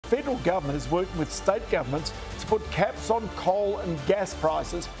federal government is working with state governments to put caps on coal and gas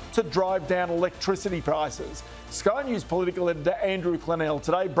prices to drive down electricity prices. Sky News political editor Andrew Clennell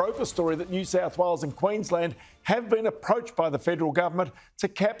today broke the story that New South Wales and Queensland have been approached by the federal government to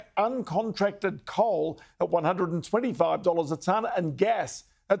cap uncontracted coal at $125 a tonne and gas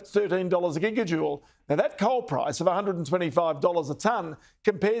at $13 a gigajoule. Now, that coal price of $125 a tonne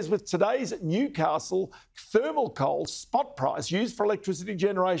compares with today's Newcastle thermal coal spot price used for electricity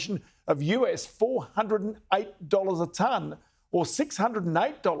generation of US $408 a tonne, or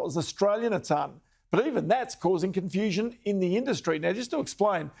 $608 Australian a tonne. But even that's causing confusion in the industry. Now, just to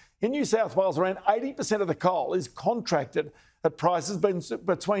explain, in New South Wales, around 80% of the coal is contracted at prices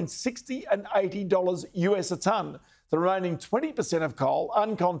between $60 and $80 US a tonne. The remaining 20% of coal,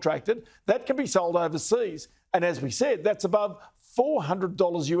 uncontracted, that can be sold overseas. And as we said, that's above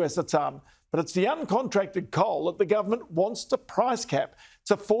 $400 US a tonne. But it's the uncontracted coal that the government wants to price cap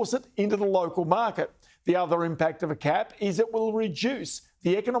to force it into the local market. The other impact of a cap is it will reduce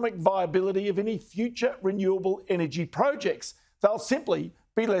the economic viability of any future renewable energy projects. They'll simply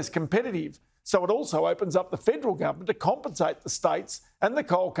be less competitive. So it also opens up the federal government to compensate the states and the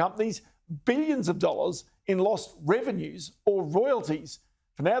coal companies billions of dollars in lost revenues or royalties.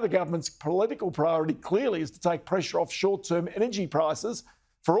 For now, the government's political priority clearly is to take pressure off short-term energy prices.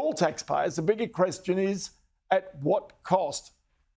 For all taxpayers, the bigger question is, at what cost?